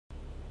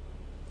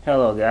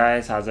Hello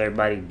guys, how's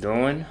everybody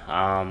doing?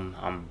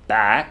 I'm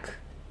back,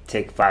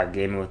 Take 5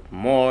 Gaming with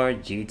more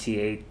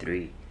GTA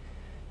 3.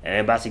 And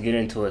I'm about to get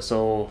into it.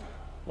 So,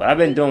 what I've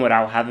been doing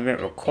without having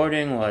been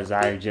recording was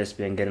I've just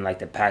been getting like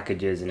the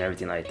packages and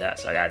everything like that.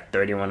 So I got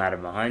 31 out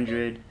of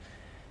 100.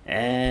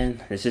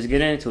 And let's just get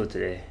into it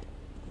today.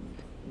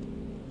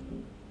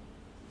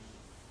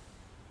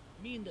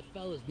 Me and the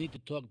fellas need to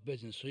talk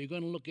business, so you're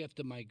gonna look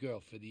after my girl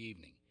for the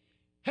evening.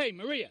 Hey,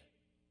 Maria,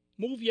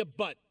 move your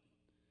butt.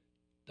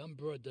 Dumb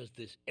broad does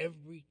this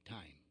every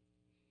time.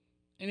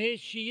 And here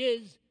she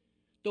is,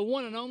 the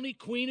one and only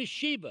Queen of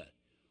Sheba.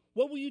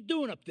 What were you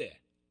doing up there?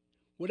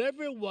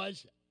 Whatever it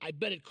was, I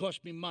bet it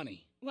cost me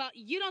money. Well,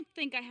 you don't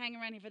think I hang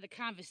around here for the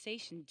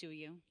conversation, do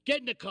you?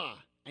 Get in the car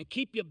and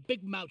keep your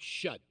big mouth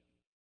shut.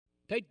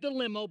 Take the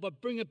limo,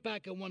 but bring it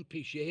back in one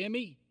piece, you hear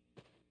me?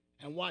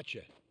 And watch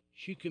her.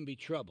 She can be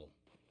trouble.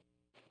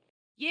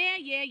 Yeah.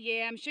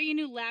 I'm sure your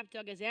new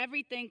lapdog has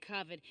everything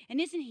covered. And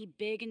isn't he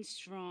big and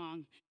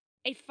strong?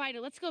 Hey, Fighter,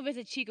 let's go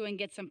visit Chico and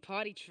get some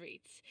party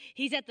treats.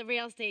 He's at the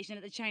rail station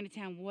at the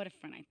Chinatown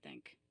waterfront, I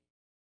think.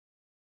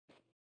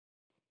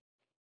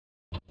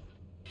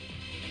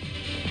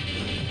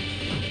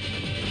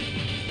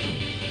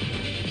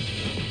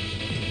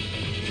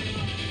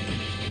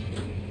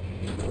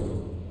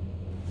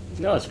 You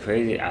know what's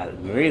crazy?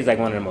 Maria's like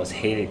one of the most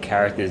hated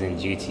characters in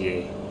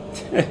GTA.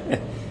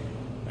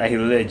 Like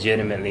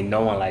legitimately, no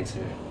one likes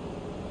her.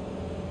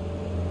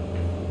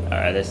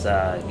 Alright, let's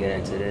get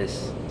into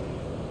this.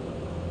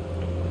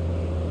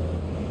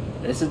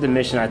 This is the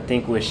mission I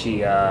think where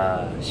she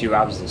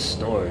robs the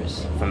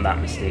stores, if I'm not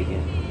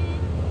mistaken.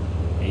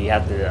 And you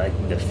have to like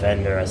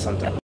defend her or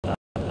something.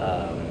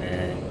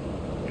 Man.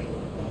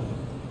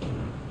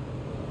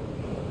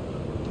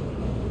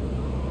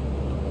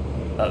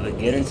 But to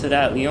get into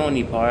that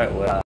Leone part,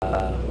 where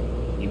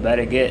you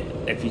better get,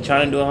 if you're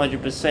trying to do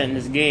 100% in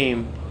this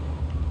game,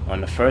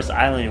 on the first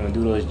island, you want to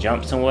do those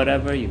jumps and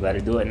whatever, you better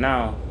do it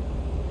now.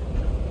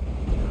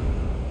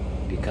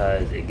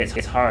 Because it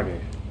gets harder.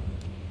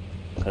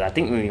 Because I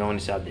think we only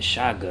still have the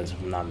shotguns, if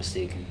I'm not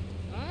mistaken.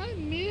 Ah,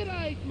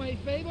 Mira, it's my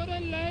favorite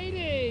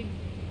lady.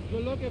 You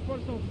looking for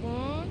some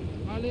fun?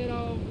 A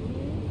little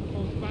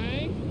some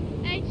spank?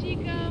 Hey,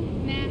 Chico.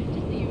 Nah,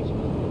 just the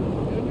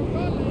usual. There you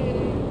go,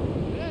 lady.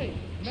 Hey,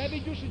 maybe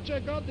you should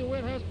check out the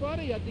warehouse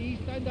party at the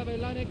east end of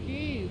Atlantic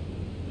Keys.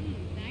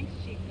 Thanks,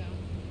 Chico.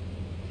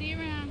 See you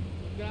around.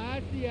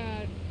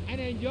 Gracias. And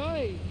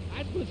enjoy.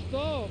 That's good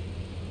stuff.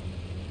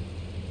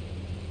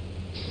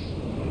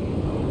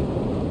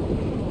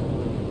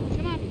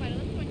 Come on, Fighter,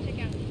 let's go and check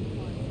out this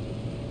party.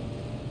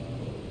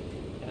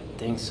 I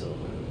think so.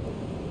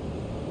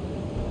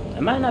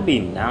 It might not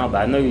be now,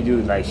 but I know you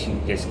do, like, she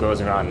just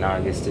goes around now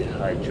and gets to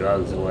her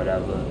drugs or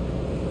whatever.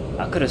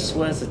 I could have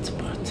sworn it's a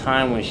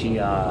time when she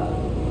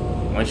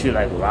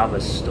like rob a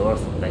store,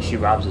 like she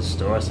robs a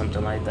store or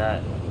something like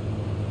that.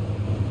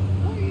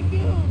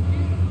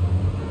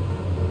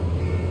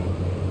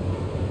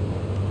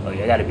 Oh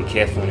yeah, I gotta be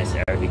careful in this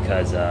area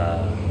because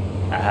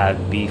I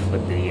have beef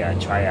with the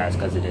triads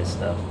because of this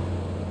stuff.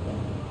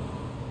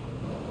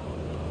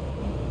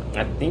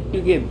 I think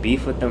you get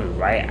beef with them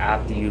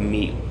right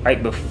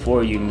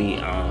before you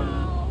meet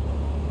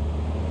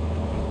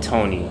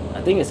Tony.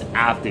 I think it's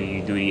after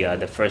you do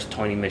the first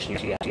Tony mission.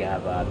 You actually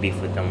have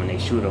beef with them when they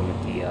shoot him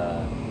with the.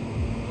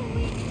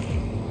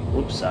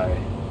 Oops, sorry.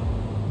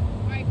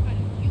 Alright,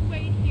 Fighter, you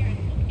wait here and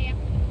look after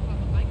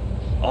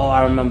this car. Oh,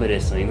 I remember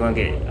this one. You're gonna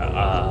get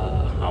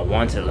a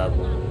wanted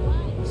level.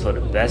 So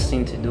the best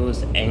thing to do is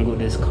to angle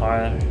this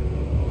car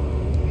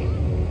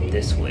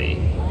this way.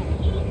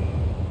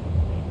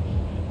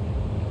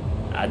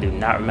 I do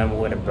not remember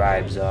where the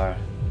bribes are.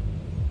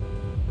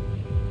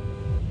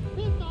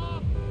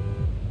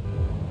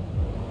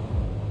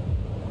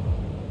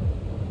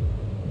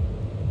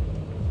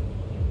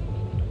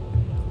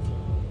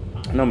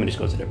 I normally just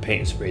go to their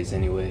paint sprays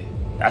anyway.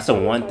 That's the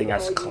one thing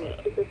that's clear.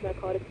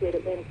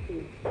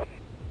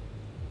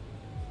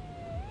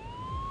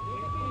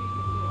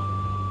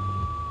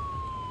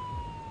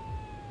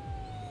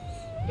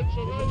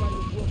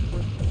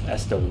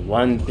 That's the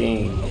one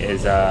thing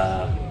is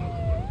I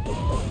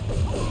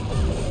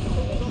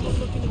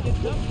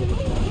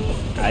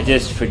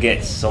just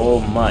forget so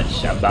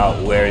much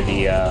about where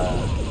the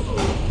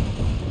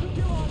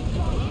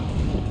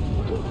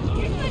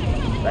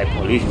like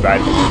police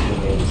bribing is.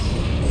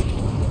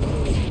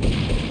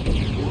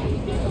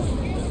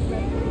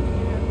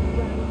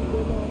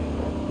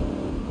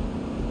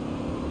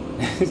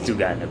 This dude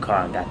got in the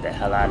car and got the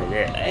hell out of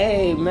there.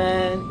 Hey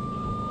man,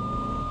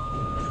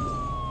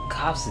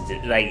 cops are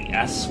just, like,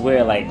 I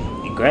swear, like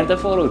Grand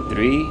Theft Auto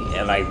 3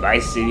 and like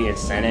Vice City and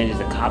San Andreas,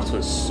 the cops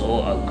were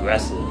so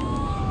aggressive.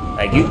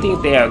 Like, you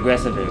think they are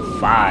aggressive in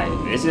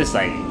 5. It's just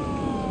like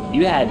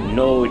you had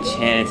no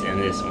chance in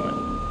this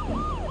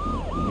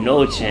one.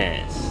 No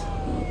chance.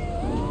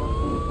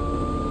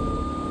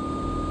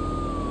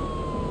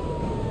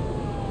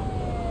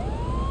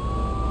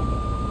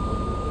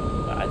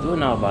 I do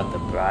know about the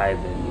bribe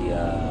and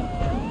the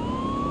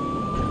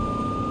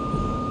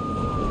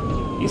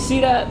You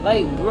see that?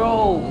 Like,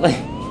 bro, like.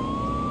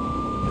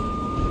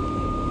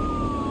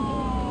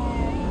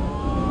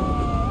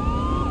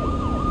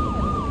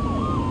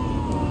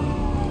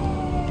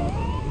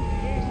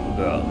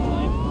 Bro.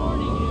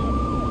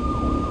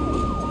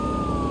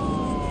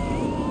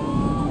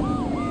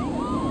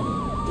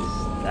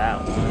 It's that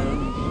one.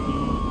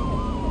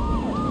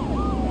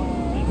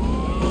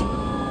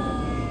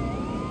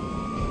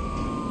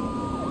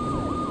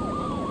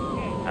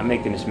 I'm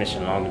making this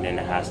mission longer than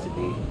it has to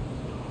be.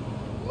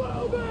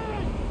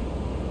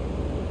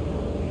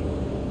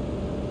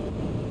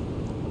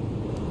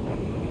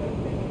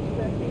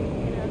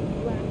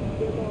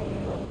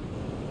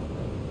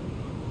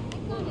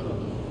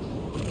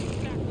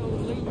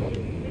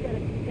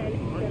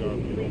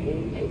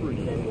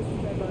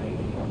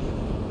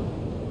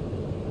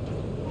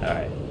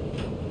 Alright.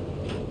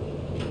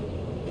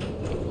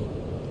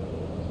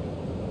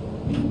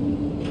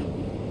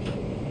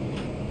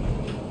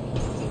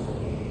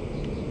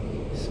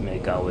 Let's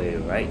make our way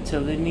right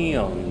to the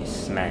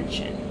Neon's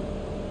mansion.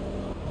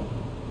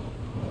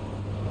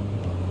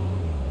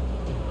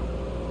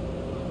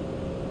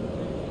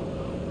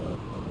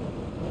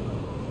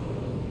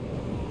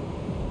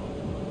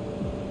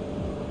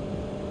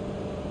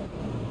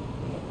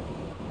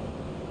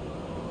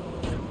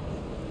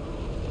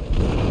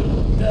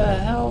 The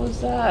hell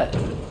was that?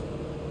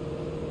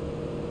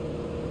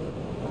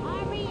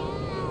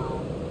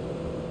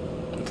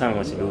 I'm telling you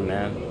what to do,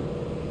 man.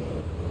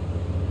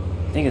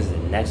 I think it's the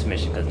next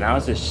mission because now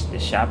it's the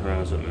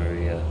chaperones with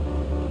Maria.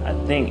 I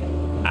think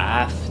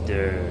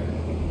after.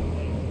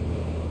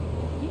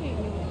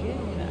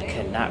 I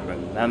cannot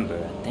remember.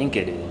 I think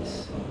it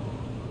is.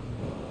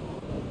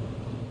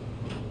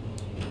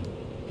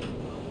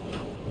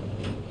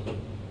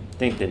 I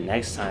think the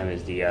next time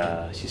is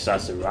the she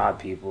starts to rob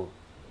people.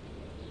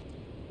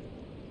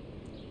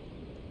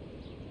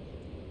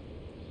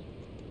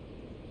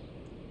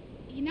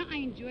 You know, I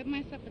enjoyed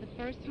myself for the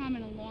first time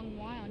in a long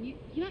while, and you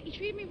know, you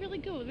treated me really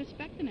good with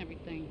respect and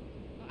everything.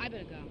 Well, I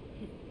better go.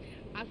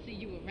 I'll see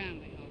you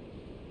around, I hope.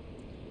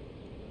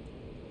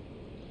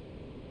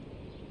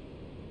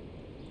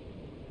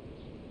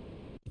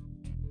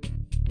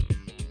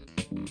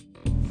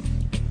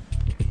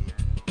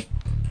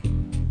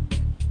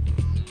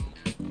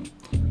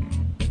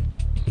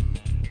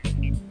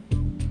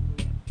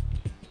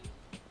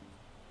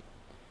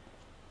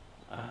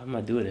 I'm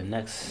gonna do the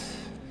next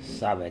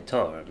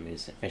Salvatore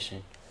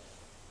mission.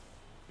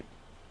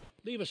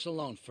 Leave us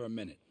alone for a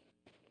minute.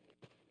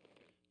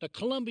 The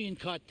Colombian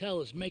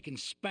cartel is making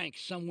spank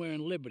somewhere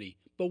in Liberty,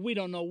 but we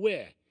don't know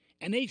where.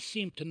 And they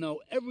seem to know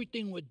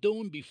everything we're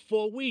doing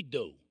before we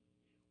do.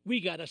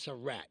 We got us a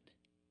rat.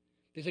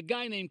 There's a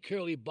guy named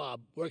Curly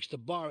Bob, works the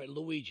bar at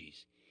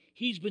Luigi's.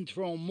 He's been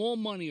throwing more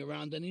money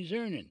around than he's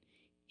earning.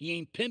 He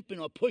ain't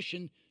pimping or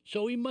pushing,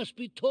 so he must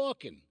be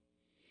talking.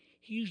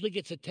 He usually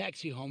gets a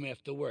taxi home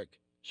after work,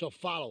 so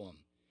follow him.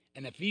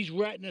 And if he's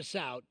ratting us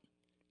out,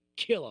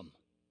 kill him.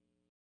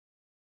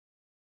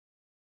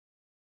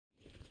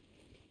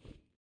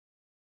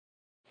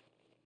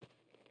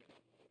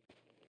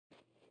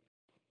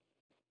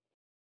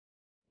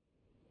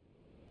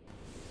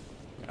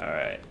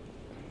 Alright.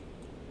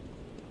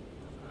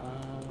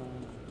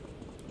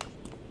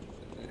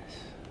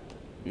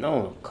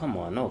 No, come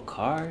on, no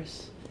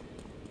cars.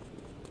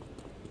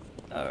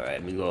 Alright,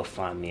 let me go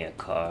find me a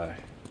car.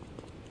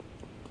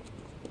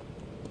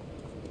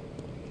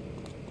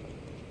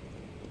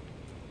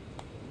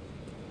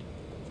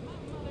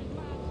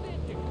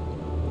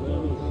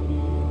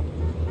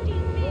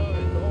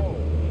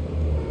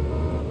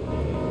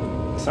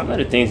 Some of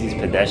the things these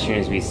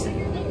pedestrians be saying,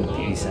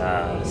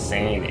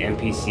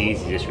 NPCs,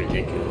 is just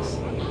ridiculous.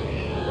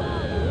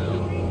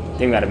 I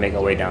think we gotta make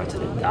our way down to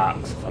the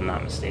docks, if I'm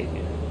not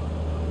mistaken.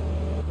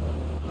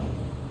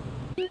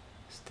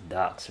 It's the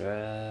docks,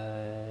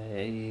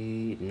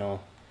 right? No,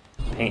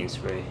 paint and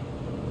spray.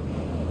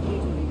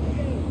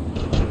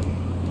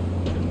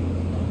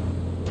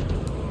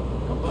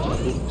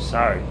 Oops,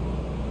 sorry.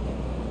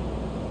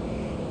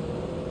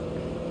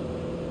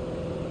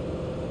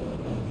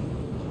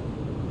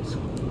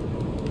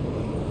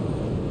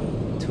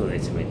 Too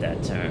late to make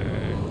that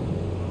turn.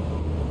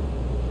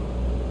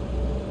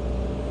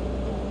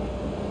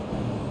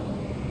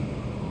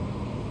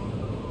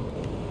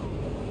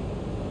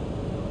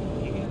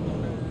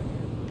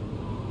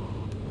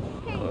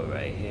 Go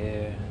right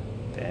here.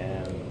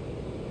 Bam.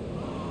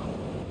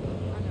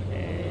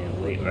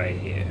 And wait right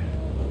here.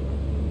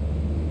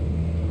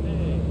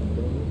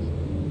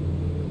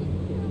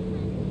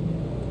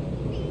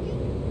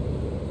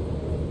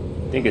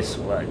 I think it's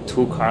what,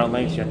 2 car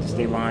lengths you have to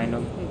stay behind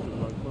them.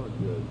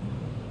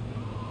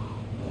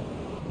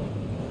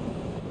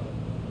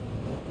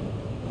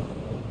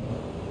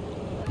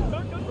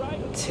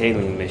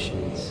 Tailing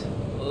missions.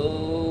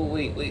 Oh,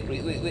 wait.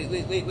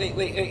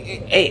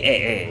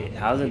 Hey.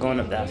 How's it going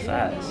up that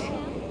fast?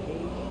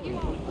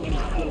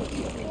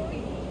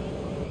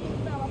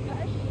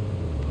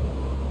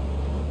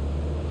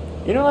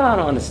 You know what I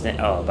don't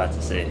understand? Oh, about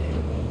to say.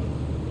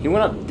 He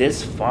went up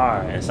this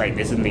far, and it's like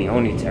this is the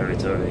only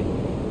territory.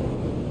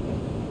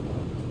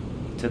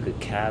 took a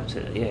cab to,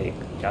 yeah, he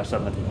dropped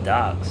off at the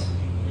docks.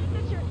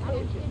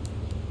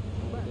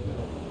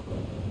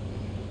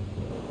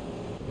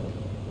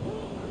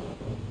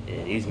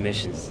 Yeah, these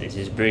missions, it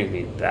just brings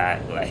me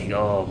back. Like,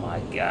 oh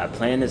my god,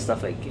 playing this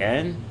stuff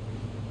again?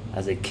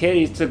 As a kid,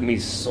 it took me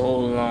so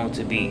long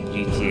to beat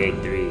GTA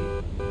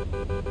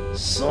 3.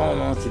 So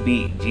long to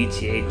beat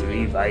GTA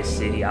 3 Vice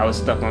City. I was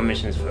stuck on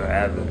missions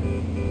forever.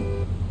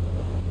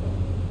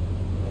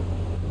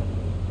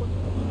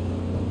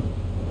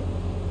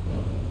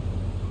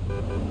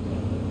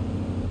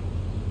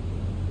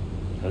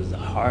 Because the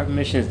hard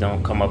missions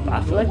don't come up.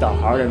 I feel like the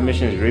harder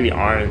missions really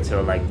aren't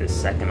until like the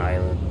second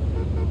island.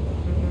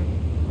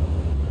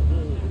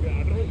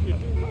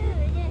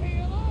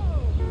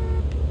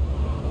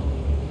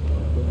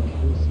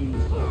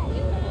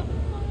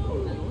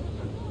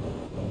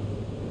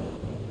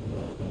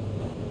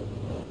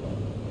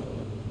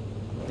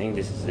 I think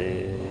this is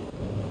it.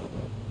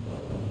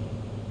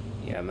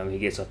 Yeah, I remember he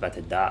gets off at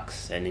the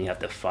docks and then you have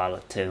to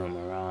tail him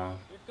around.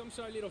 Here comes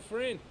our little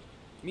friend,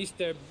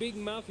 Mr. Big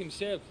Mouth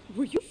himself.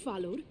 Were you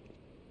followed?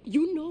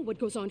 You know what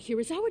goes on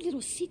here is our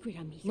little secret,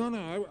 amigo.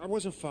 No, I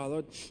wasn't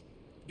followed.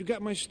 You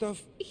got my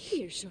stuff?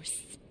 Here's your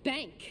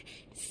spank,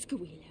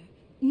 squealer.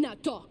 Now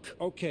talk.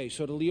 Okay,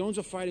 so the Leons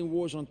are fighting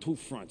wars on two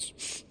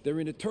fronts. They're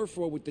in a turf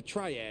war with the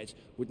Triads,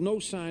 with no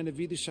sign of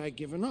either side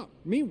giving up.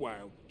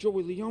 Meanwhile,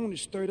 Joey Leone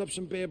has stirred up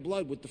some bad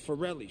blood with the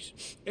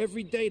Forellis.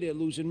 Every day they're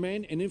losing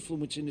men and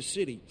influence in the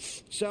city.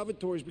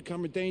 Salvatore has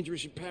become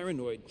dangerous and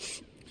paranoid.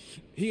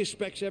 He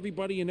expects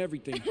everybody and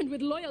everything. And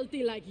with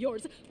loyalty like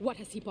yours, what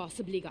has he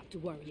possibly got to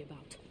worry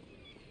about?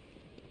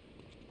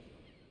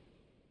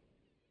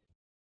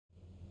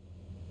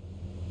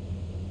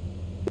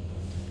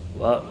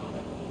 Well,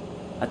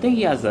 I think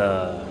he has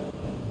a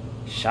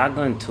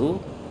shotgun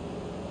too.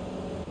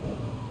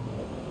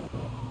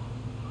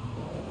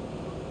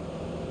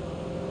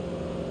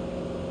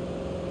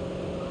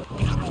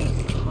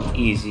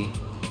 Easy.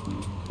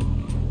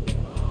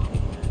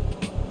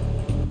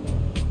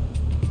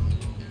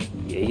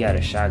 Yeah, he had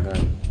a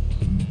shotgun.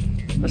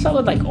 What's up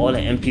with like all the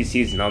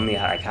NPCs normally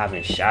like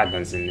having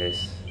shotguns in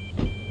this?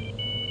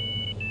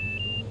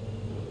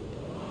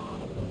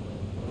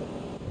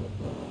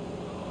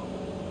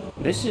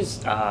 Let's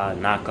just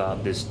knock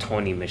out this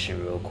 20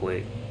 mission real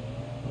quick.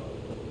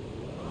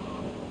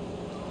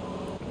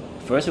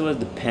 First it was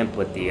the pimp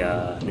with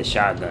the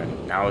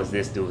shotgun. Now it's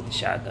this dude with the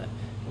shotgun.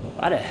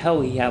 Why the hell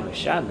would he have a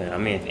shotgun? I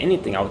mean, if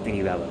anything, I would think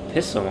he'd have a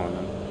pistol on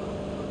him.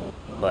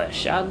 But a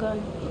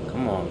shotgun?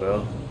 Come on,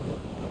 bro.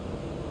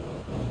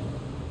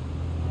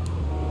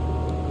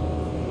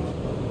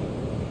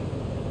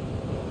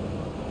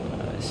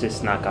 Let's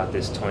just knock out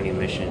this 20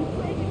 mission.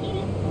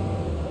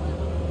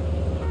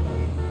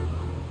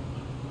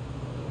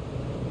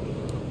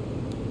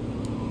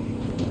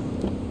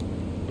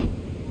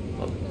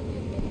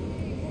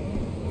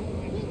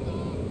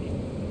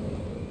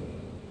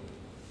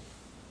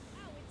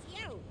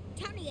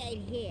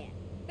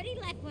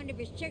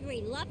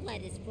 Sugary love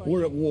letters for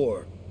We're you. at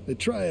war. The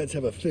Triads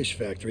have a fish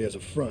factory as a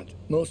front.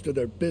 Most of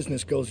their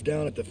business goes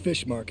down at the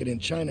fish market in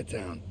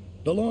Chinatown.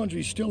 The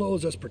laundry still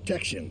owes us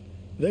protection.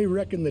 They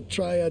reckon the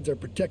Triads are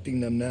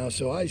protecting them now,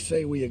 so I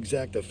say we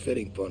exact a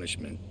fitting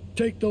punishment.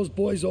 Take those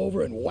boys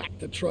over and whack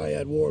the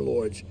Triad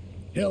warlords.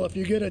 Hell, if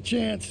you get a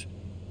chance,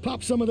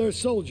 pop some of their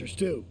soldiers,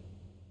 too.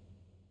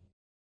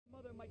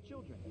 Mother of my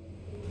children.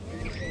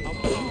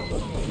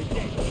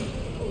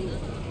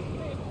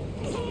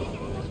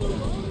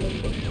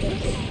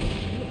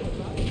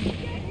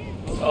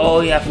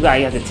 Oh yeah, I forgot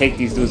you have to take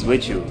these dudes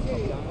with you.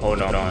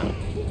 Hold on.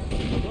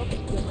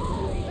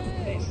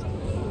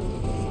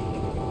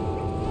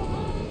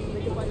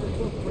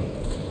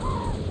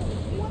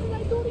 What did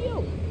I do to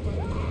you?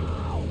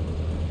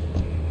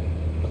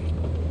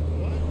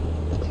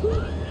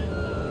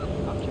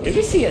 If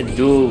you see a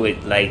dude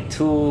with like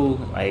two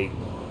like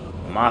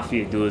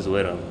mafia dudes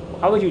with him,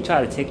 how would you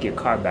try to take your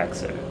car back,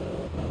 sir?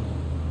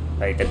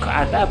 Like the car,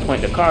 at that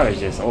point, the car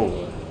is just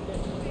over.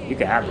 You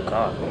can have the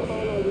car.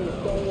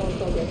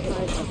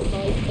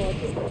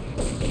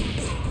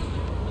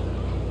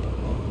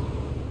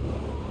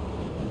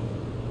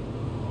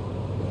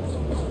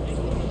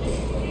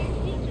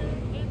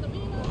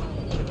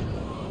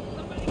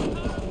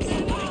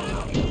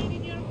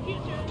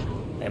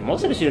 And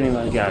most of the shit don't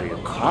even get out of your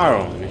car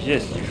on. It's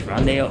just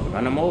run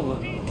them over.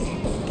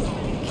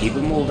 Keep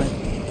it moving.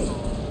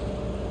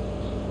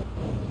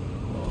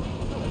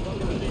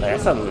 Like,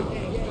 that's something.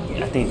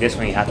 I think this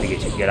one you have to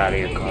get out of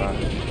your car.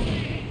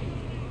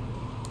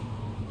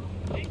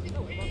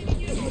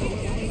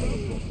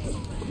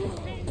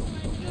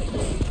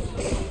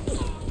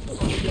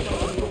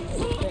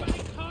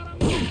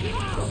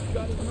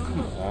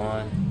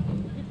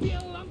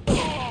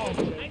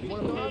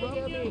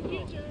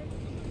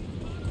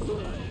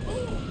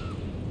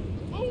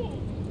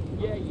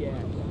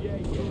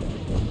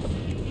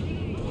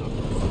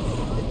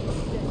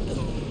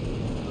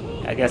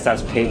 I guess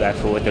that's payback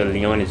for what the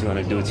Leone is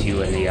gonna do to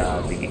you in the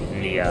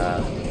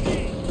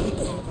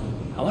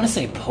I want to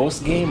say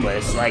post game, but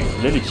it's like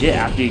legit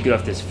after you get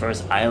off this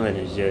first island,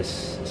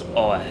 it's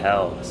all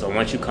hell. So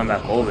once you come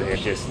back over here,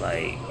 it's just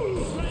like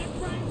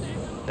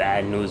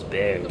bad news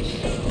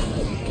bears.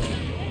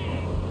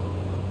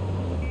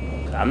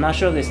 I'm not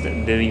sure if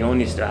they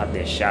only still have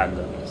their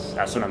shotguns.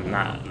 That's what I'm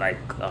not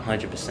like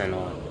 100%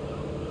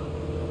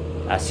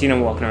 on. I seen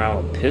them walking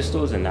around with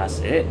pistols and that's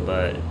it,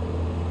 but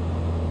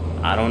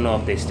I don't know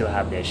if they still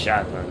have their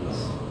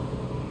shotguns.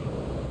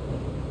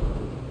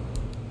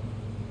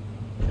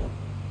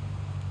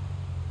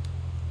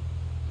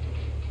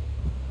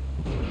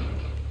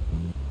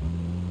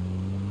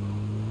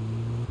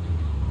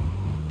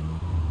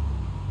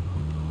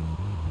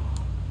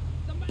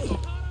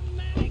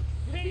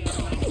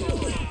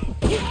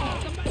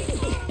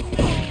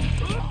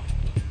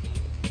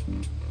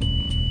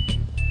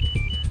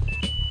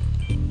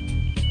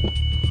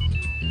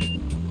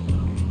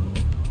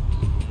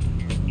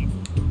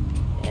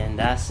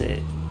 That's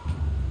it.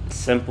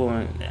 Simple.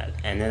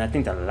 And then I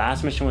think the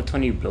last mission with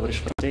Tony, you blow this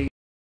place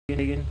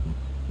again.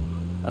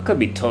 I could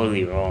be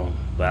totally wrong,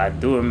 but I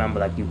do remember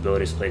like you blow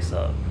this place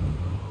up.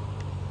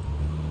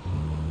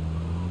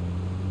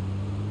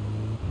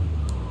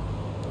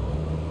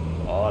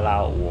 All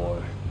out war.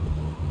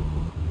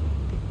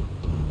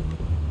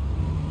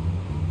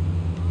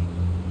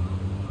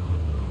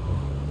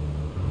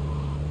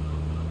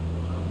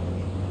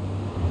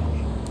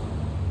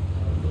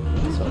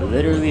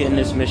 Literally in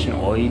this mission,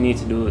 all you need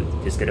to do is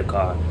just get a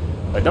car.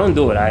 But don't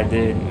do what I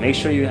did. Make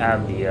sure you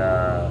have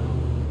the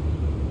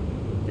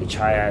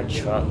triad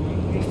truck,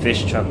 the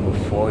fish truck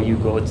before you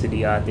go to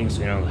the thing,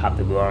 so you don't have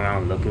to go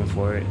around looking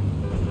for it.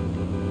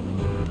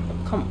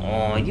 Come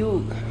on,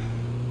 you.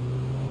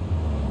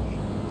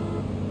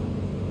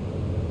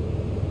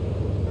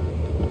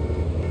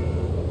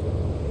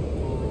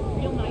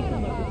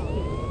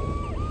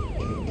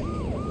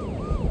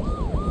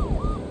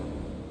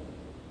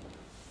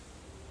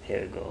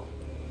 Here we go.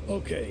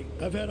 Okay,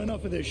 I've had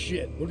enough of this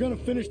shit. We're gonna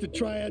finish the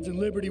triads and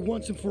Liberty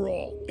once and for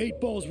all.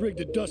 8-Ball's rigged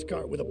a dust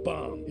cart with a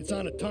bomb. It's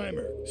on a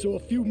timer, so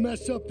if you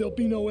mess up, there'll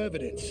be no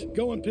evidence.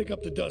 Go and pick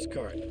up the dust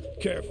cart.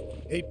 Careful.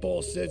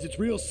 8-Ball says it's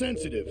real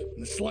sensitive,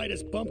 and the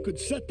slightest bump could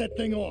set that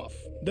thing off.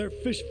 Their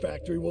fish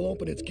factory will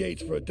open its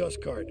gates for a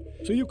dust cart,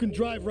 so you can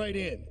drive right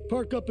in.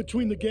 Park up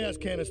between the gas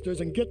canisters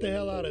and get the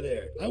hell out of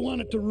there. I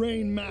want it to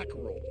rain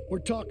mackerel. We're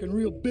talking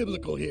real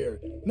biblical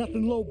here,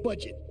 nothing low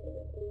budget.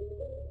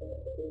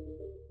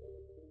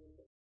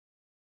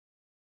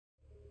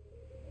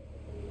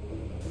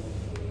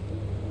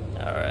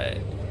 Alright,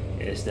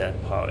 it's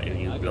that part if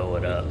you blow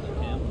it up.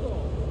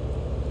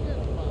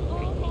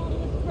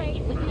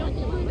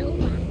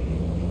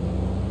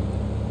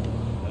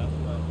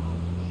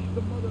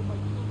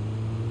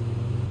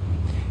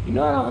 You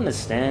know what I don't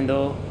understand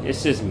though?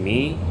 It's just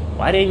me.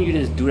 Why didn't you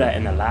just do that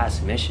in the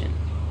last mission?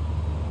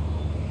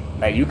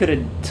 Like you could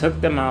have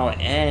took them out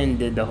and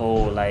did the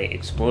whole like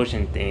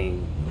explosion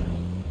thing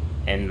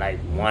and like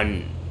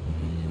one.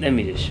 Let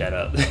me just shut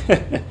up.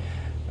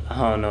 I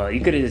don't know.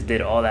 You could have just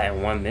did all that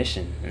in one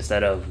mission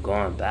instead of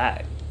going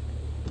back.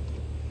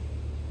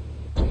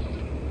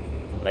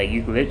 Like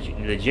you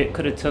legit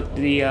could have took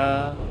the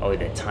oh,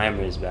 the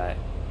timer is back.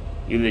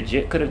 You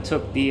legit could have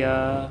took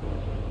the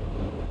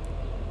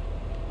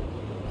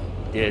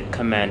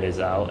commanders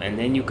out, and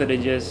then you could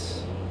have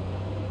just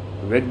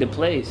rigged the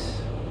place.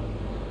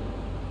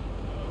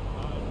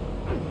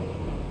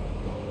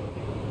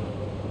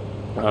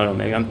 I don't know.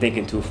 Maybe I'm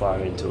thinking too far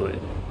into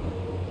it.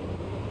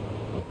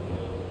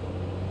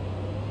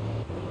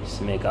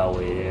 Make our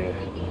way there.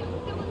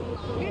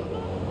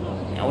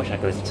 I wish I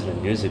could listen to the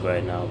music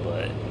right now,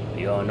 but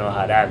you all know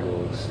how that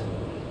goes.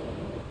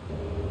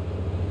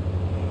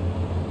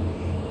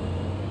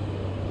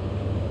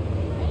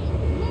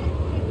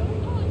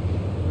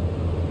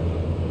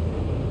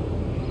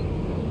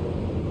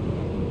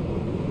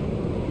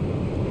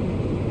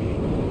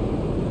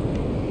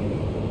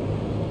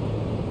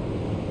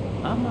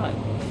 I'm not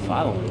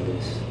following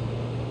this.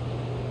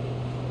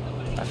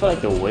 I feel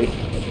like the weight.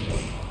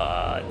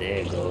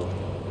 There you go.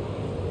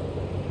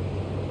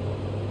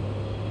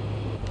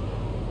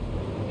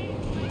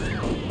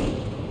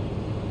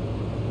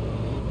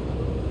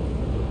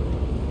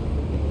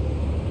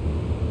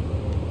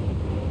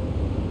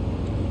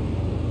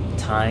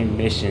 Time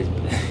missions.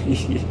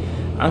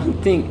 I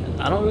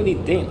don't really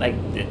think like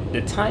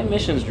the time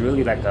missions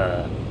really like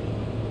the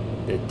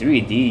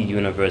 3D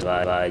universe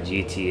by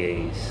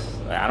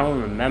GTAs. Like, I don't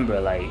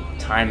remember like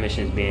time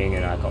missions being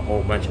in like a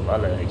whole bunch of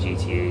other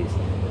GTAs.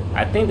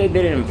 I think they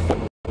did it in 4.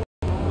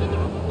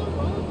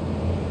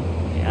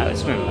 Yeah,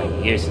 it's been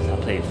like years since I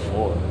played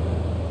 4.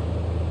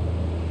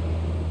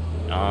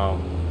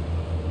 I'm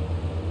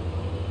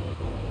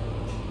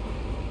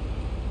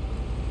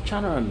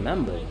trying to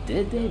remember.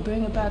 Did they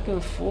bring it back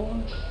in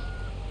 4?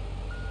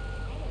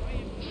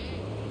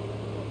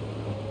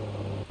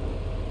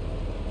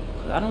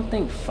 I don't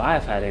think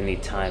 5 had any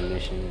time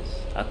missions.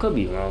 I could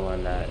be wrong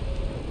on that.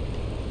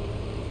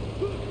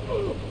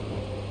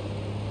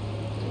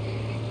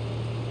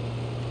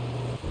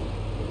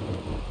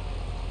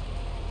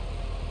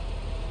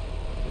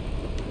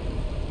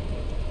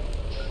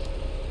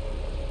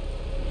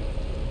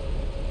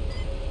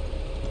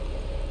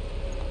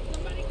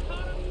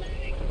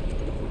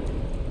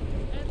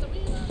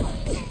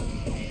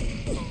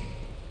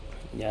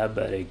 I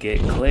better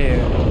get clear.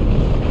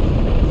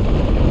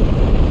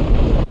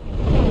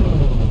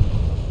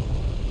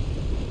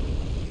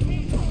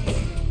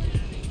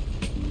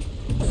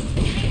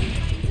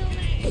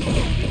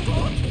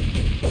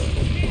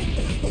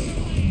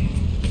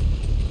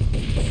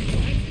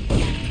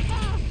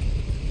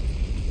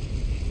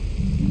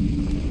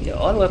 Yeah,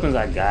 all the weapons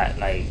I got,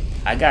 like,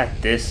 I got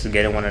this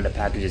getting one of the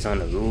packages on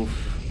the roof.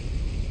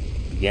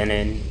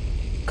 Beginning,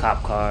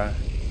 cop car.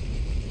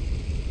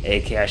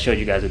 AK, I showed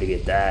you guys where to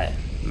get that.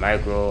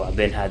 Micro, I've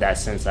been had that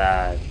since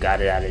I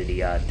got it out of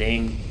the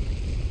thing.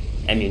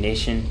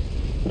 Ammunition.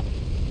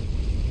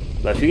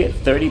 But if you get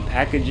 30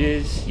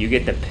 packages, you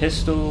get the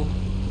pistol,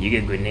 you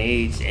get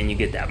grenades, and you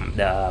get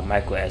the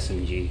micro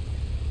SMG.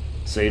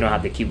 So you don't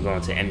have to keep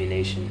going to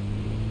ammunition.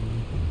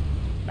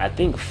 I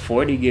think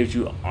 40 gives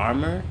you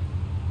armor.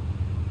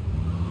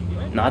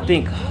 No, I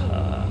think,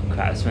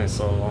 crap, it's been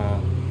so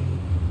long.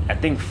 I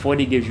think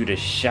 40 gives you the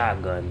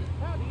shotgun.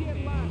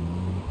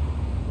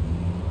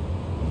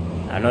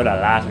 I know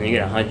that last one, you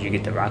get 100, you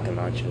get the rocket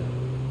launcher.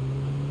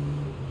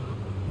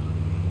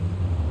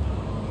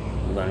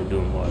 We're gonna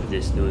do more of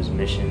those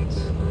missions.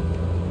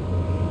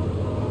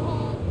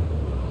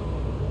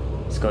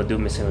 Let's go do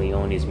Missing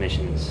Leone's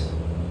missions.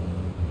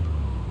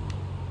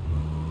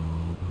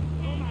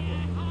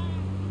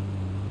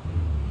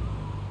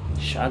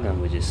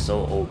 Shotgun was just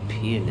so OP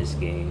in this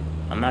game.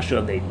 I'm not sure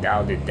if they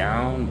dialed it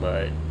down,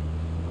 but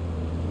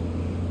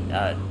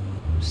that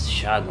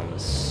shotgun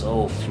was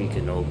so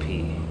freaking OP.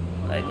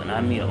 Like, when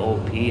I mean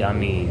OP, I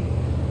mean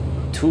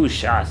 2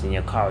 shots and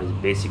your car was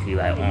basically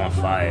like on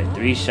fire.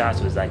 3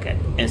 shots was like an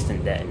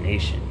instant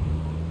detonation.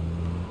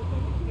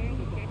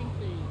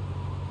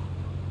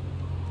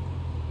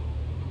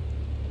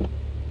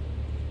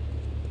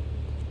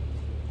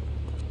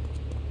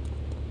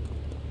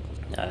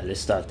 Alright, let's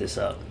start this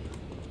up.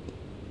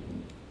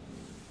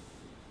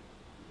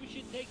 We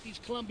should take these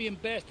Colombian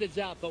bastards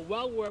out, but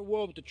while we're at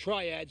war with the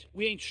triads,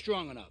 we ain't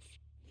strong enough.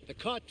 The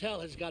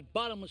cartel has got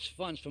bottomless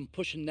funds from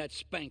pushing that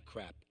spank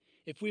crap.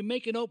 If we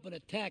make an open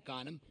attack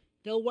on them,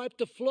 they'll wipe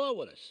the floor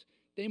with us.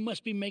 They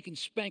must be making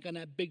spank on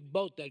that big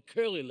boat that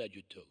Curly led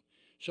you to.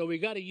 So we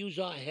gotta use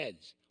our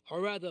heads,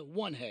 or rather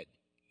one head,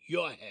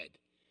 your head.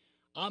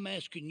 I'm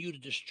asking you to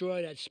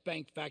destroy that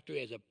spank factory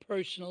as a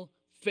personal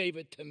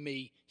favor to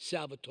me,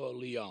 Salvatore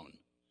Leone.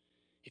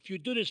 If you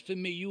do this for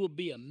me, you will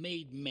be a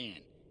made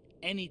man.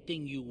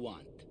 Anything you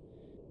want.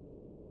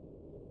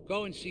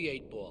 Go and see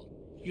 8-Ball.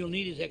 You'll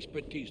need his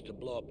expertise to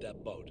blow up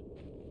that boat.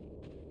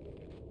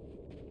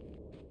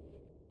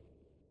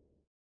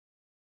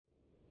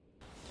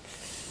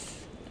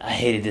 I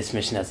hated this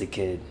mission as a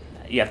kid.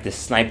 You have to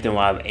snipe them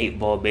while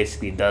 8-Ball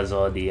basically does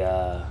all the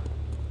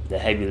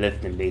heavy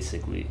lifting,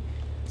 basically.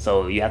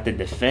 So you have to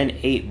defend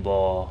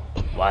 8-Ball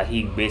while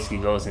he basically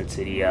goes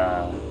into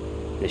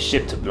the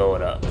ship to blow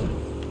it up.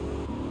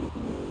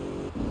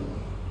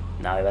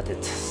 Now you have to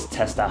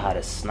test out how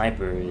the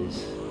sniper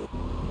is.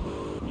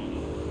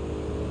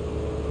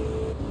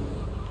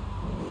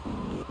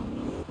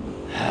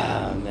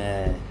 Ah,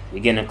 man, we're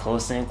getting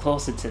closer and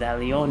closer to that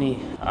Leone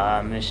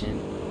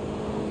mission.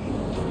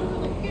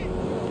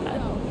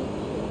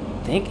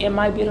 I think it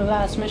might be the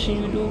last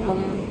mission you do.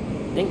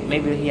 I think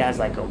maybe he has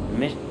like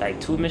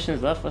 2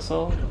 missions left or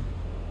so.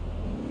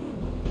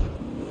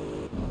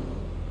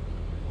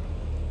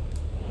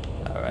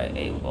 Alright,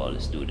 8-Ball,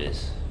 let's do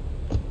this.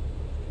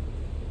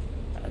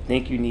 I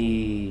think you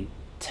need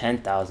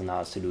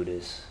 $10,000 to do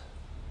this.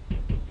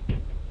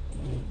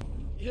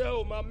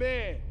 Yo, my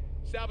man.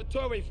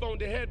 Salvatore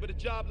phoned ahead, but a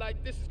job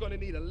like this is gonna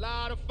need a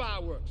lot of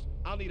fireworks.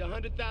 I'll need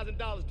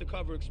 $100,000 to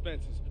cover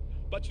expenses.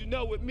 But you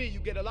know, with me, you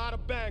get a lot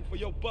of bang for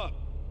your buck.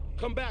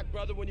 Come back,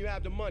 brother, when you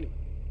have the money.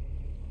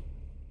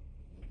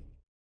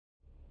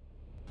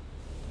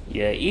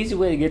 Yeah, easy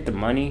way to get the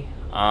money.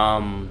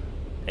 I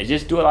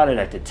just do a lot of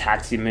like the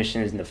taxi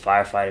missions and the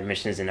firefighter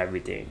missions and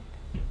everything.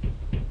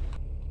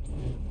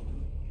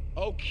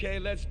 Okay,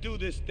 let's do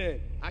this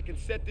then. I can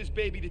set this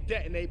baby to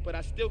detonate, but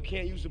I still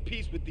can't use a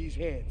piece with these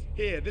hands.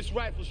 Here, this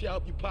rifle should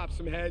help you pop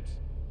some heads.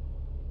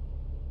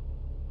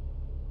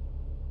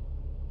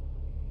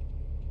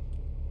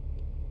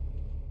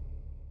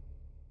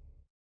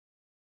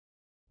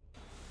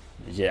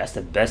 Yeah, that's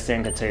the best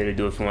thing I can tell you to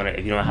do if you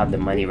don't have the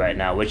money right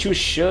now. Which you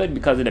should,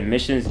 because of the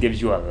missions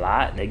gives you a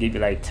lot. They give you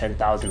like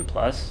 10,000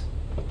 plus.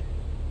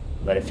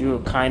 But if you're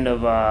kind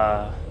of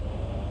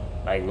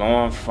like low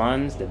on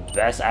funds, the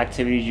best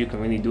activities you can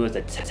really do is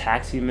the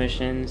taxi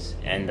missions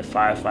and the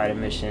firefighter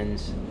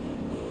missions,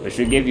 which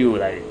will give you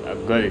like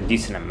a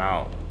decent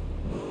amount.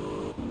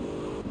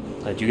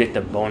 But you get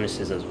the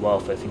bonuses as well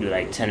for if you do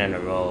like 10 in a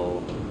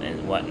row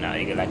and whatnot.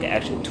 You get like an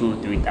extra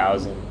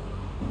 2,000-3,000.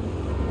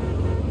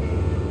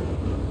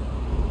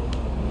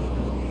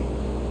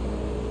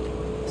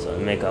 So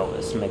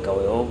let's make our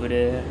way over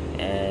there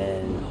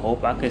and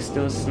hope I can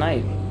still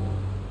snipe.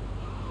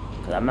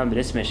 Cause I remember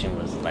this mission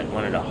was like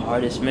one of the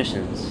hardest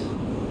missions.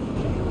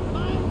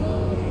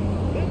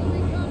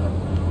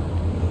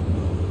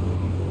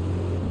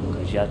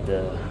 Cause you have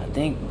to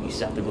think you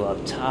just have to go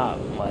up top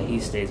while he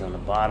stays on the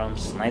bottom.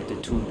 Snipe the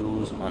two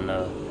dudes on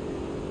the...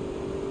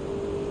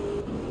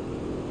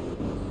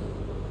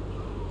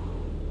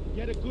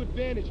 Get a good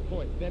vantage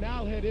point, then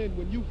I'll head in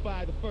when you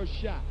fire the first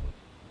shot.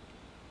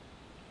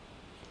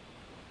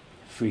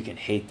 Freaking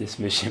hate this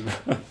mission,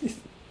 bro.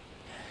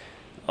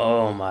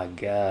 Oh my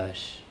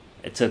gosh.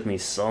 It took me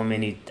so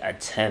many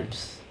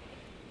attempts.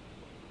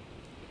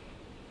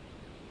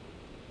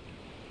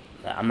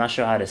 I'm not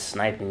sure how the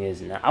sniping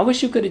is now. I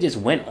wish you could have just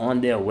went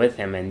on there with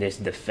him and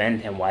just defend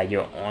him while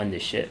you're on the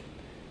ship.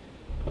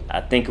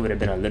 I think it would have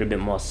been a little bit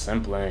more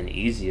simpler and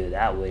easier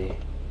that way.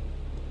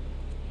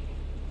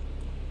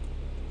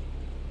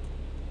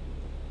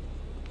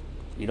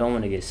 You don't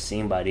want to get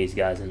seen by these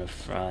guys in the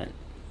front.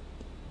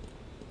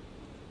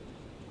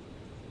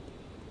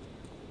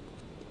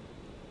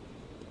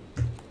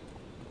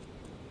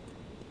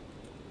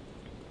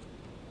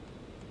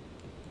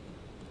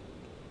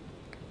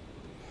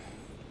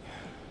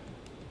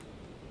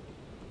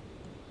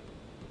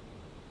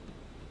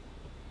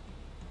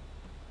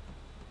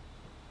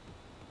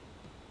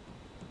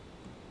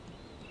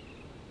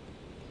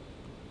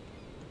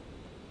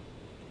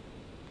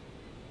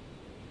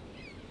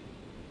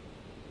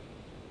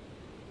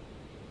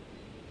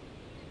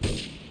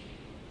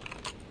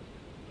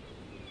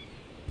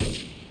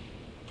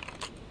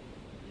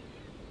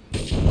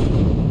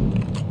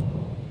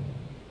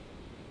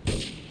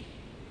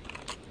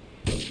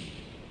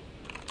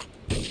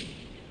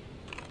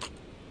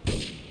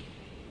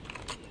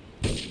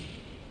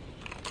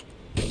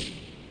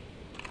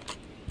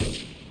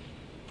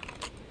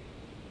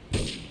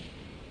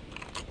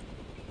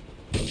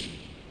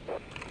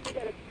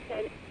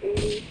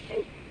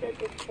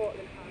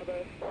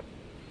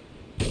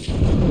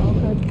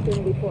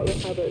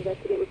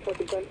 Investigate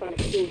reported gunfire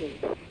explosion.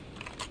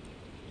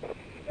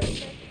 I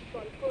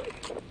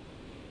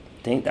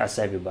think that's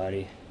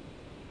everybody.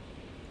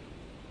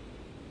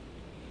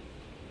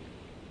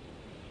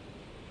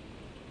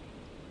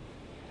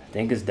 I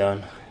think it's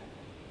done.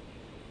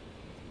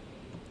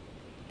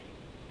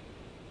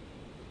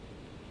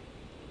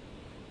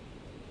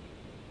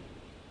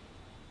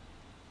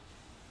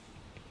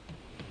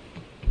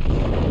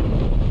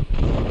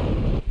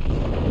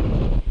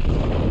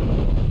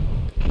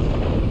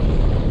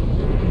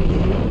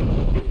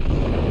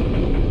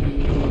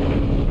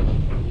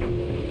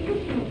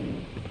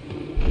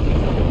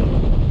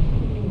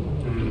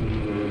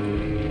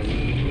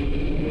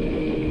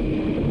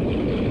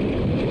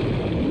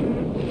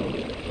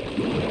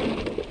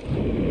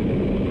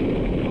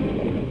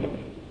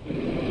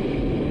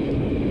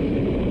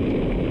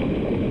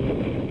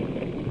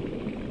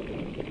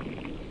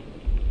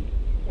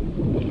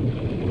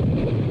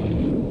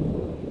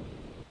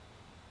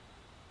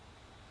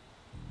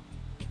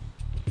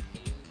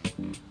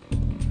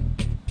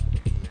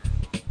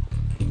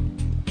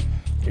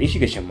 At least you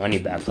get your money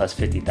back plus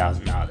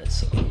 $50,000.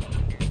 So.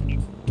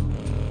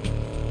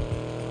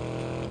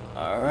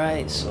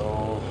 Alright,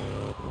 so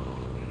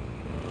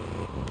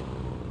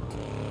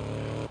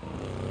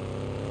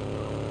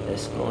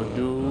let's go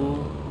do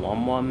one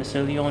more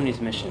Mr.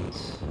 Leone's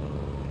missions.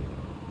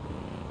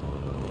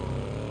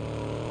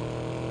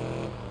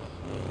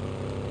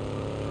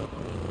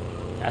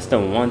 That's the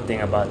one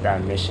thing about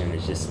that mission,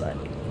 it's just like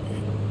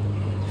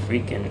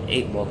freaking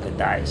 8-Ball could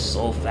die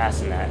so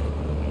fast in that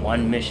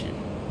one mission.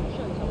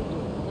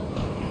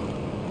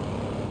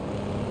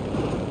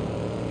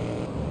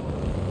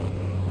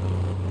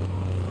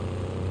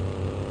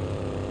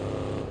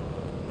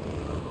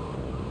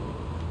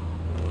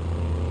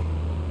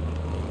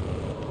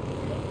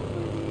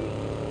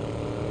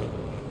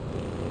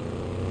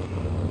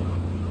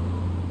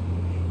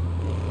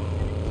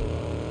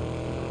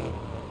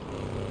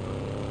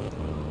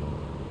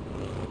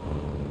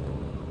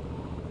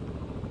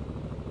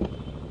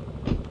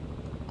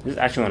 This is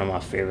actually one of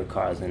my favorite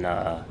cars in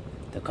the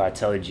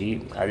Cartel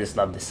Jeep. I just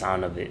love the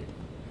sound of it.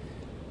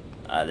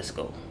 Let's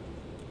go.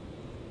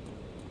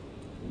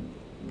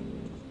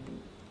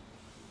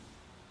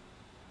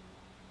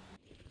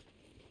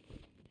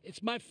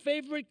 It's my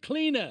favorite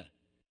cleaner.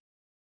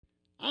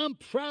 I'm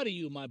proud of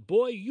you, my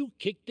boy. You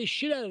kicked the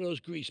shit out of those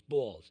grease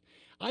balls.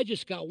 I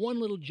just got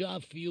one little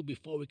job for you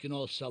before we can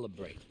all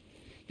celebrate.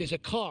 There's a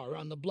car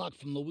around the block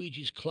from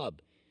Luigi's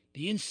club.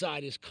 The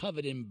inside is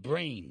covered in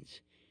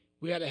brains.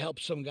 We had to help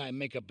some guy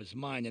make up his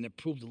mind, and it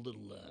proved a little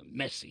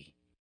messy.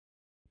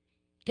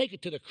 Take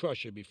it to the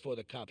crusher before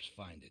the cops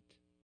find it.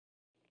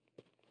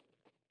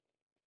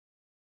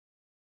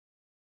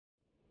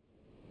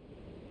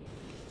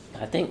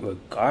 I think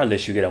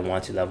regardless you get a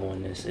wanted level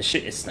on this.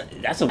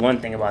 That's the one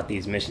thing about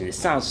these missions. It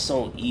sounds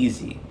so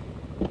easy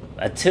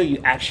until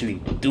you actually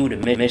do the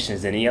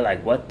missions, and you're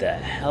like, what the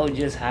hell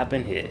just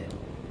happened here?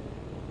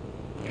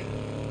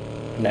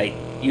 Like,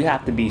 you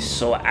have to be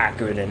so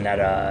accurate in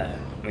that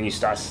when you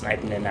start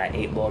sniping in that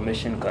 8-Ball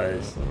mission,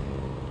 because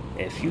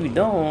if you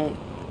don't,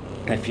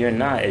 if you're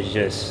not,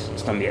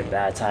 it's gonna be a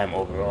bad time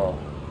overall.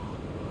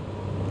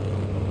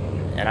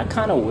 And I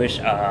kind of wish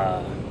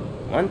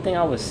one thing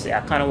I would say,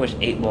 I kind of wish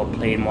 8-Ball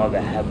played more of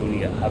a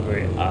heavily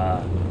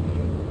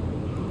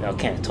I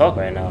can't talk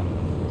right now.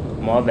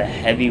 More of a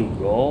heavy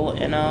role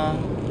in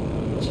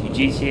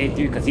GTA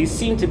 3, because he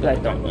seemed to be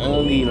like the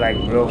only like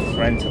real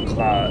friend to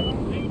Claude.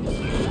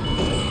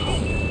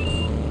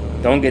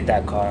 Don't get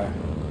that car.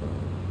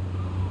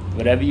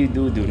 Whatever you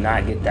do, do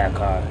not get that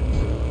car,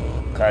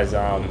 because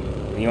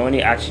you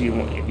only actually,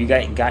 if you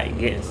get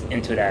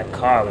into that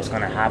car, what's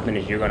gonna happen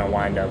is you're gonna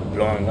wind up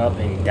blowing up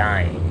and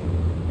dying,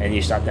 and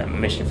you start that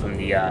mission from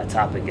the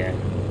top again.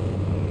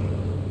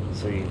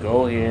 So you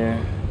go here,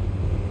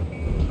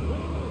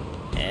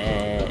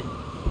 and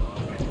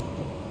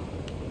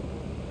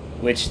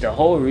which the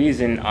whole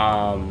reason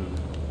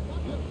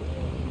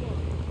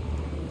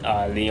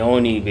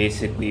Leone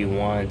basically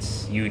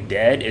wants you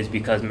dead is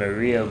because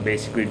Maria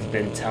basically has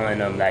been telling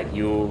him like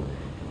you,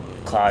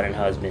 Claude and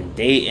her has been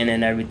dating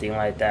and everything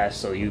like that,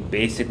 so you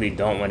basically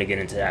don't want to get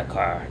into that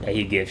car that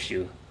he gifts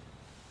you.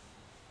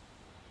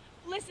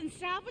 Listen,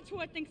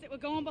 Salvatore thinks that we're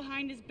going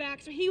behind his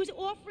back, so he was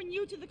offering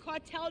you to the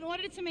cartel in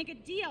order to make a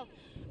deal.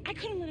 I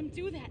couldn't let him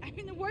do that. I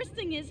mean, the worst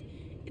thing is,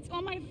 it's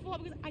all my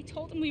fault because I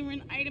told him we were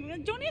an item.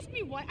 Don't ask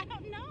me why, I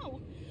don't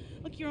know.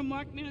 Look, you're a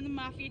marked man on the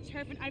mafia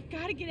turf, and I've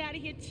got to get out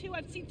of here too.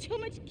 I've seen too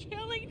much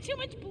killing, too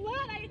much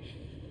blood.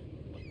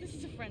 This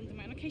is a friend of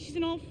mine, okay? She's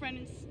an old friend,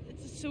 and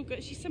it's so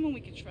good. She's someone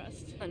we could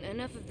trust.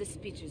 Enough of the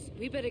speeches.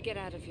 We better get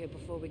out of here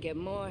before we get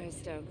more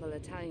hysterical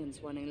Italians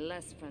wanting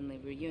less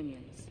friendly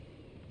reunions.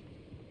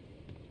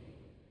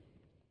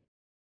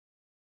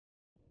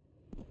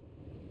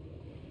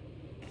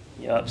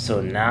 Yup,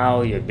 so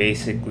now you're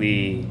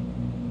basically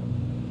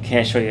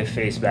can't show your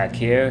face back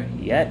here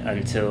yet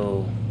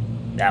until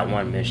that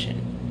one mission.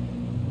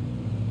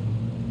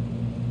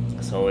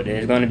 So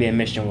there's going to be a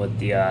mission with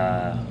the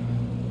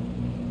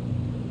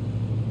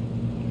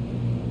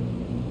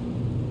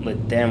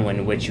with them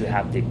in which you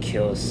have to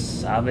kill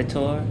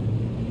Salvatore,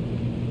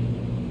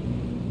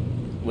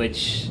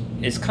 which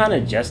is kind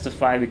of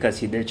justified because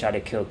he did try to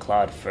kill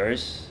Claude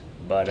first,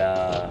 but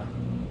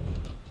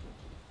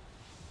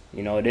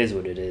you know, it is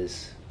what it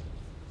is.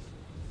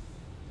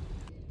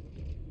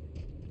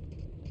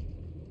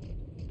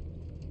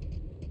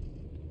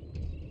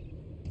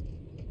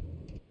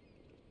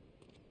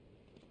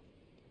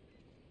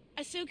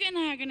 Asuka and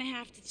I are gonna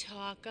have to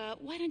talk.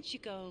 Why don't you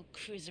go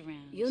cruise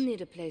around? You'll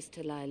need a place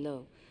to lie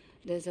low.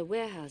 There's a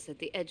warehouse at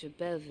the edge of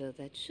Belleville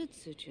that should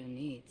suit your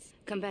needs.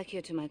 Come back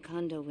here to my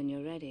condo when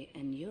you're ready,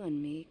 and you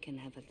and me can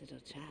have a little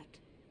chat.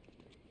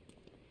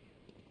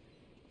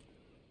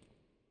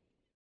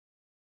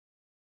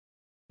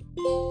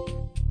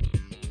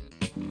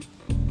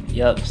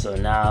 Yup, so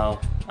now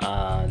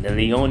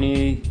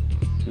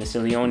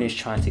Mr. Leone is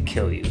trying to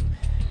kill you.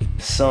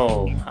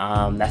 So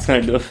that's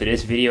gonna do it for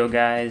this video,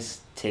 guys.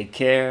 Take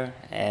care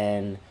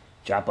and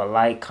drop a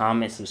like,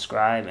 comment,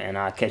 subscribe, and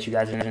I'll catch you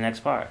guys in the next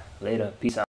part. Later, peace out.